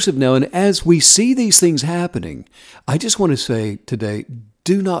inclusive now. And as we see these things happening, I just want to say today,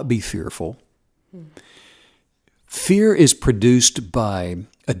 do not be fearful. Fear is produced by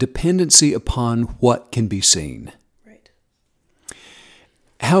a dependency upon what can be seen. Right.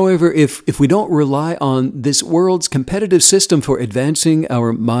 However, if we don't rely on this world's competitive system for advancing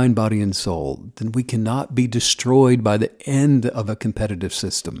our mind, body, and soul, then we cannot be destroyed by the end of a competitive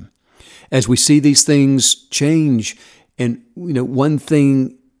system. As we see these things change, and one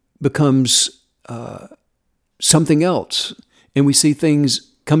thing becomes something else, and we see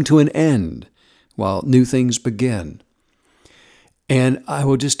things come to an end while new things begin. And I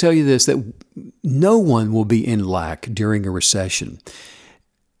will just tell you this, that no one will be in lack during a recession.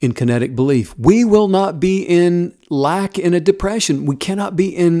 In kinetic belief, we will not be in lack in a depression. We cannot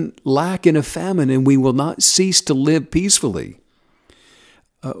be in lack in a famine, and we will not cease to live peacefully.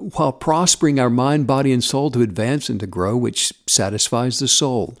 While prospering our mind, body, and soul to advance and to grow, which satisfies the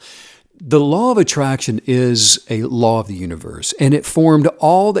soul. The law of attraction is a law of the universe, and it formed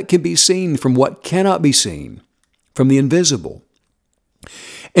all that can be seen from what cannot be seen, from the invisible.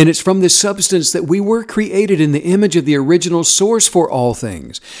 And it's from this substance that we were created in the image of the original source for all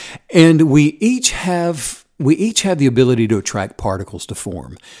things. And we each have the ability to attract particles to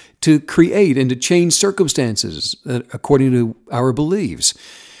form, to create and to change circumstances according to our beliefs.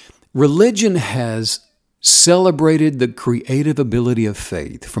 Religion has celebrated the creative ability of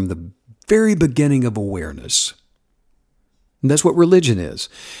faith from the very beginning of awareness. And that's what religion is.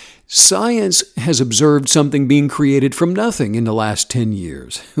 Science has observed something being created from nothing in the last 10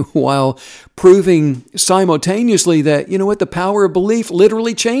 years, while proving simultaneously that, the power of belief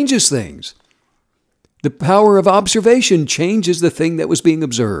literally changes things. The power of observation changes the thing that was being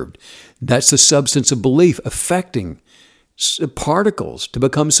observed. That's the substance of belief affecting particles to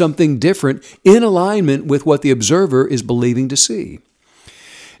become something different in alignment with what the observer is believing to see.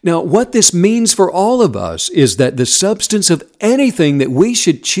 Now, what this means for all of us is that the substance of anything that we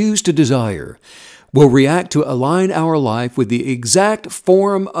should choose to desire will react to align our life with the exact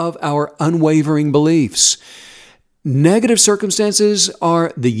form of our unwavering beliefs. Negative circumstances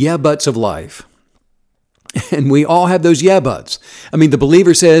are the yeah buts of life. And we all have those yeah buts. The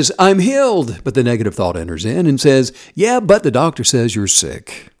believer says, I'm healed, but the negative thought enters in and says, yeah, but the doctor says you're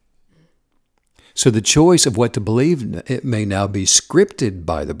sick. So the choice of what to believe, it may now be scripted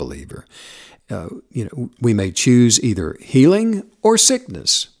by the believer. We may choose either healing or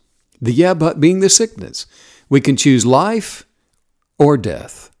sickness. The yeah, but being the sickness. We can choose life or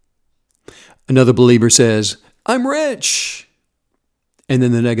death. Another believer says, I'm rich. And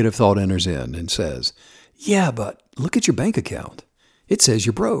then the negative thought enters in and says, yeah, but look at your bank account. It says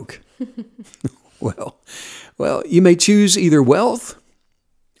you're broke. Well, you may choose either wealth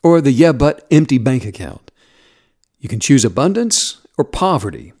or the yeah, but empty bank account. You can choose abundance or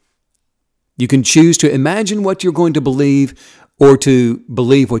poverty. You can choose to imagine what you're going to believe or to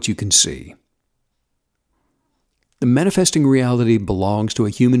believe what you can see. The manifesting reality belongs to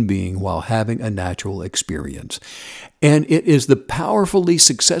a human being while having a natural experience. And it is the powerfully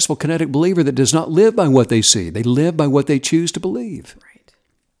successful kinetic believer that does not live by what they see. They live by what they choose to believe. Right.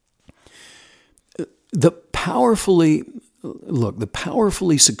 The powerfully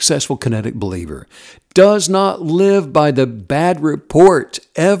successful kinetic believer does not live by the bad report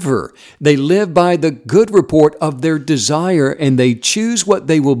ever. They live by the good report of their desire, and they choose what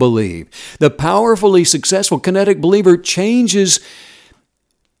they will believe. The powerfully successful kinetic believer changes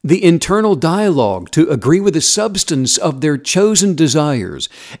the internal dialogue to agree with the substance of their chosen desires.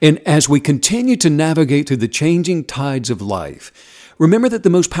 And as we continue to navigate through the changing tides of life, remember that the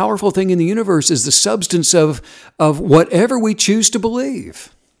most powerful thing in the universe is the substance of whatever we choose to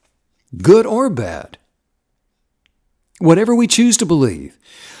believe, good or bad. Whatever we choose to believe.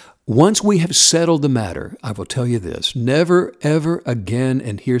 Once we have settled the matter, I will tell you this, never, ever again,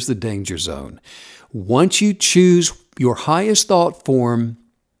 and here's the danger zone. Once you choose your highest thought form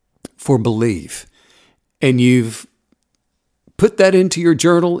for belief, and you've put that into your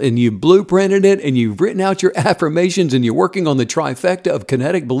journal, and you've blueprinted it, and you've written out your affirmations, and you're working on the trifecta of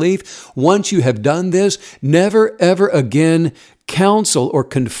kinetic belief, once you have done this, never, ever again counsel or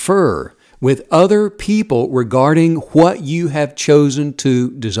confer with other people regarding what you have chosen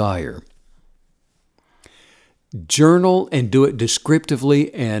to desire. Journal and do it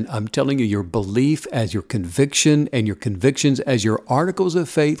descriptively, and I'm telling you, your belief as your conviction and your convictions as your articles of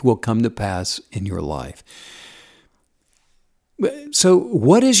faith will come to pass in your life. So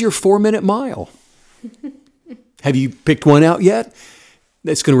what is your 4-minute mile? Have you picked one out yet?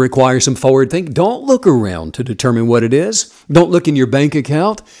 That's going to require some forward thinking. Don't look around to determine what it is. Don't look in your bank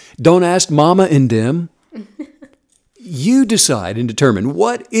account. Don't ask mama and them. You decide and determine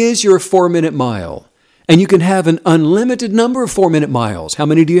what is your 4-minute mile. And you can have an unlimited number of 4-minute miles. How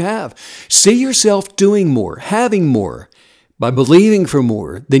many do you have? See yourself doing more, having more, by believing for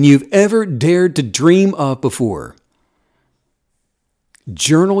more than you've ever dared to dream of before.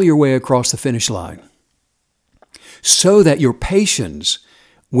 Journal your way across the finish line so that your patience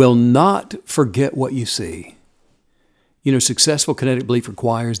will not forget what you see. You know, successful kinetic belief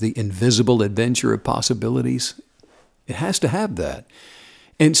requires the invisible adventure of possibilities. It has to have that.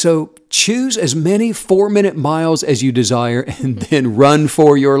 And so choose as many 4-minute miles as you desire and then run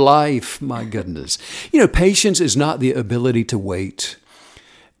for your life. My goodness. You know, patience is not the ability to wait.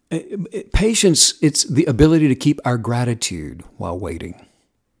 Patience, it's the ability to keep our gratitude while waiting.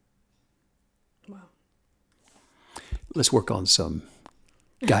 Wow. Let's work on some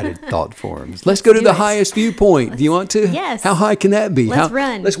guided thought forms. Let's go to the highest viewpoint. Do you want to? Yes. How high can that be? Let's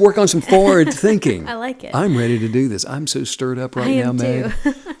run. Let's work on some forward thinking. I like it. I'm ready to do this. I'm so stirred up right now, Meg. I am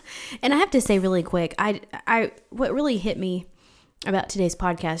too. And I have to say really quick, what really hit me about today's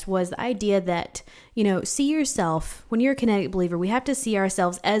podcast was the idea that, you know, see yourself, when you're a kinetic believer, we have to see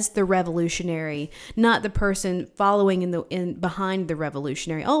ourselves as the revolutionary, not the person following in behind the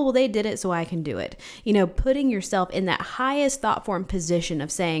revolutionary. Oh, well, they did it, so I can do it. You know, putting yourself in that highest thought form position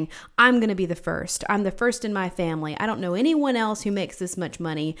of saying, I'm going to be the first. I'm the first in my family. I don't know anyone else who makes this much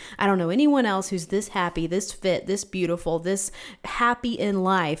money. I don't know anyone else who's this happy, this fit, this beautiful, this happy in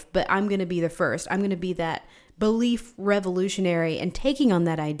life, but I'm going to be the first. I'm going to be that belief revolutionary, and taking on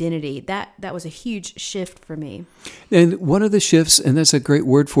that identity, that was a huge shift for me. And one of the shifts, and that's a great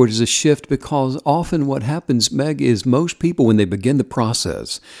word for it, is a shift, because often what happens, Meg, is most people, when they begin the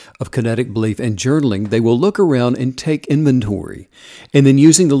process of kinetic belief and journaling, they will look around and take inventory. And then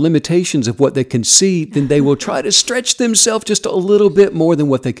using the limitations of what they can see, then they will try to stretch themselves just a little bit more than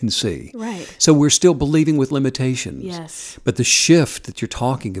what they can see. Right. So we're still believing with limitations. Yes. But the shift that you're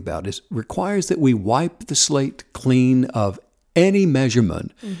talking about requires that we wipe the slate clean of any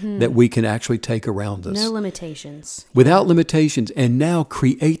measurement that we can actually take around us. No limitations. Without limitations, and now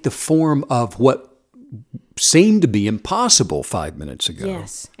create the form of what seemed to be impossible 5 minutes ago.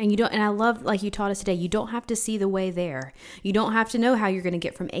 Yes. And I love, like you taught us today, you don't have to see the way there. You don't have to know how you're going to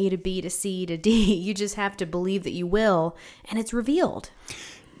get from A to B to C to D. You just have to believe that you will, and it's revealed.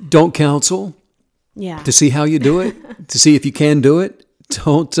 Don't counsel to see how you do it, to see if you can do it.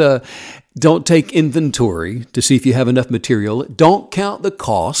 Don't take inventory to see if you have enough material. Don't count the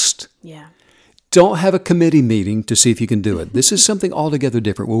cost. Yeah. Don't have a committee meeting to see if you can do it. This is something altogether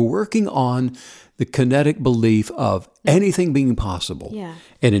different. We're working on the kinetic belief of anything being possible. Yeah.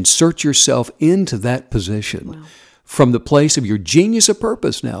 And insert yourself into that position from the place of your genius of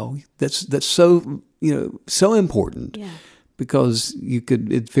purpose now. That's so, so important. Yeah. Because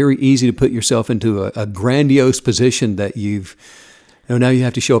it's very easy to put yourself into a grandiose position that now you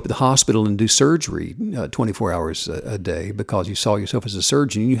have to show up at the hospital and do surgery 24 hours a day because you saw yourself as a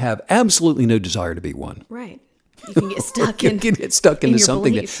surgeon. You have absolutely no desire to be one. Right. You can get stuck into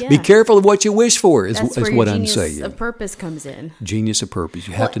something. Beliefs, Be careful of what you wish for is what I'm saying. Genius of purpose comes in. Genius of purpose.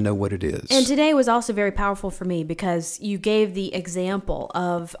 You have to know what it is. And today was also very powerful for me because you gave the example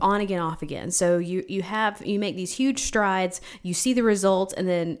of on again, off again. So you make these huge strides, you see the results, and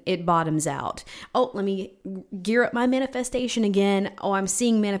then it bottoms out. Oh, let me gear up my manifestation again. Oh, I'm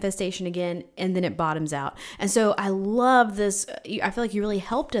seeing manifestation again, and then it bottoms out. And so I love this. I feel like you really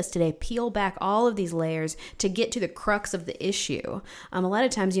helped us today peel back all of these layers to get to the crux of the issue. A lot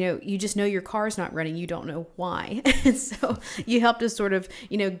of times, you just know your car's not running. You don't know why. And so you helped us sort of,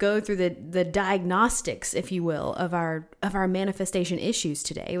 go through the diagnostics, if you will, of our manifestation issues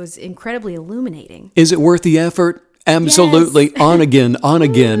today. It was incredibly illuminating. Is it worth the effort? Absolutely. Yes. On again, on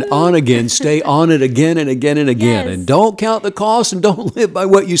again. Stay on it again and again and again. Yes. And don't count the cost and don't live by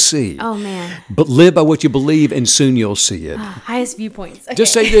what you see. Oh, man. But live by what you believe, and soon you'll see it. Highest viewpoints. Okay.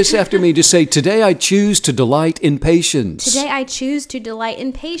 Just say this after me. Just say, today I choose to delight in patience. Today I choose to delight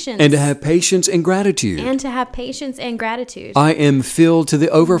in patience. And to have patience and gratitude. I am filled to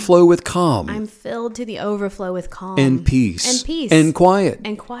the overflow with calm. I'm filled to the overflow with calm. And peace. And peace. And quiet.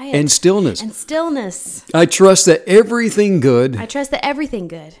 And quiet. And stillness. And stillness. I trust that everything good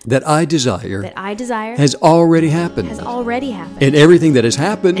that I desire has already happened. And everything that has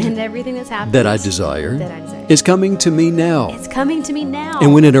happened that I desire is coming to me now. It's coming to me now.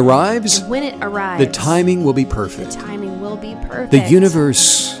 And when it arrives, the timing will be perfect. The The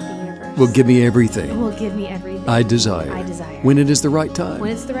universe will give me everything I desire. When it is the right time.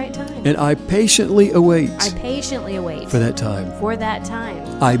 And I patiently await for that time.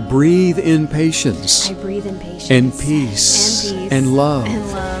 I breathe in patience. And peace. And love.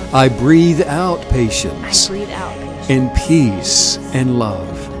 I breathe out patience. and peace and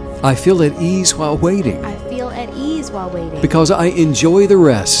love. I feel at ease while waiting I feel at ease while waiting. because I enjoy the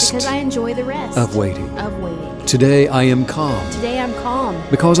rest Because I enjoy the rest of waiting. Of waiting. Today I am calm Today I'm calm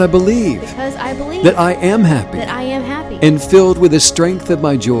because I believe because I believe that I am happy that I am happy and filled with the strength of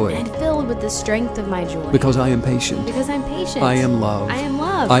my joy and filled with the strength of my joy. because I am patient. Because I'm patient. I am loved. I am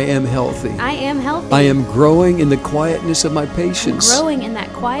loved. I am healthy. I am healthy. I am growing in the quietness of my patience growing in that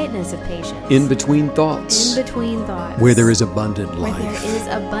quietness of patience. in between thoughts In between thoughts. where there is abundant Where life. there is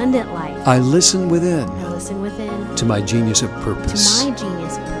abundant life. I listen within I listen within to my genius of to purpose. my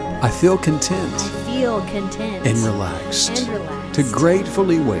genius of purpose. I feel content I feel content and relaxed and relaxed to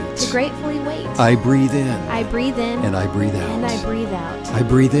gratefully to wait. gratefully wait. I breathe in I breathe in and I breathe and I out. breathe out. I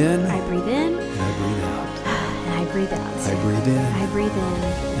breathe in I breathe in and I breathe out. and I breathe out. I breathe in I breathe in and I breathe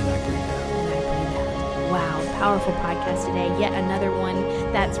out. and I breathe out. Wow, powerful podcast today. Yet another one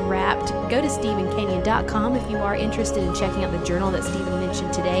that's wrapped. Go to StephenCanyon.com if you are interested in checking out the journal that Stephen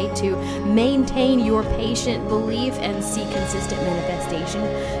mentioned today to maintain your patient belief and see consistent manifestation.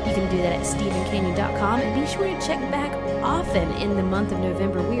 You can do that at StephenCanyon.com, and be sure to check back often in the month of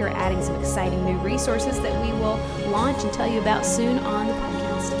November. We are adding some exciting new resources that we will launch and tell you about soon on the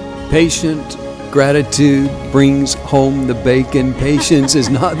podcast. Patient gratitude brings home the bacon. Patience is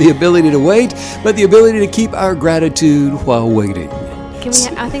not the ability to wait, but the ability to keep our gratitude while waiting. Can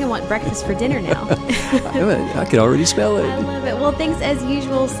we? I think I want breakfast for dinner now. I can already smell I it. love it. Well, thanks as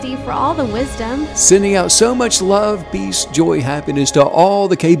usual, Steve, for all the wisdom. Sending out so much love, peace, joy, happiness to all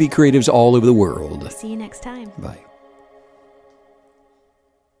the KB creatives all over the world. See you next time. Bye.